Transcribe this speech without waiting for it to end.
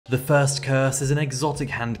The first curse is an exotic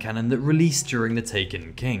hand cannon that released during the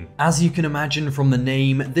Taken King. As you can imagine from the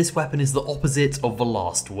name, this weapon is the opposite of the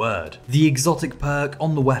last word. The exotic perk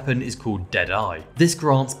on the weapon is called Deadeye. This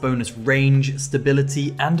grants bonus range,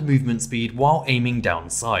 stability, and movement speed while aiming down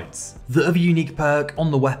sights. The other unique perk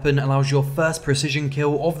on the weapon allows your first precision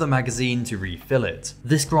kill of the magazine to refill it.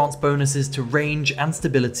 This grants bonuses to range and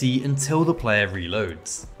stability until the player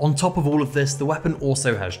reloads. On top of all of this, the weapon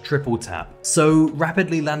also has triple tap, so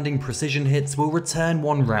rapidly landing precision hits will return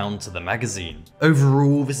 1 round to the magazine.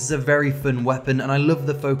 Overall, this is a very fun weapon and I love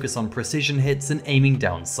the focus on precision hits and aiming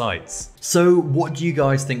down sights. So what do you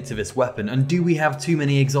guys think to this weapon, and do we have too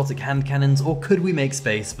many exotic hand cannons, or could we make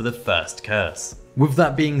space for the first curse? With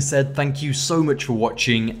that being said, thank you so much for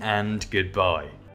watching and goodbye.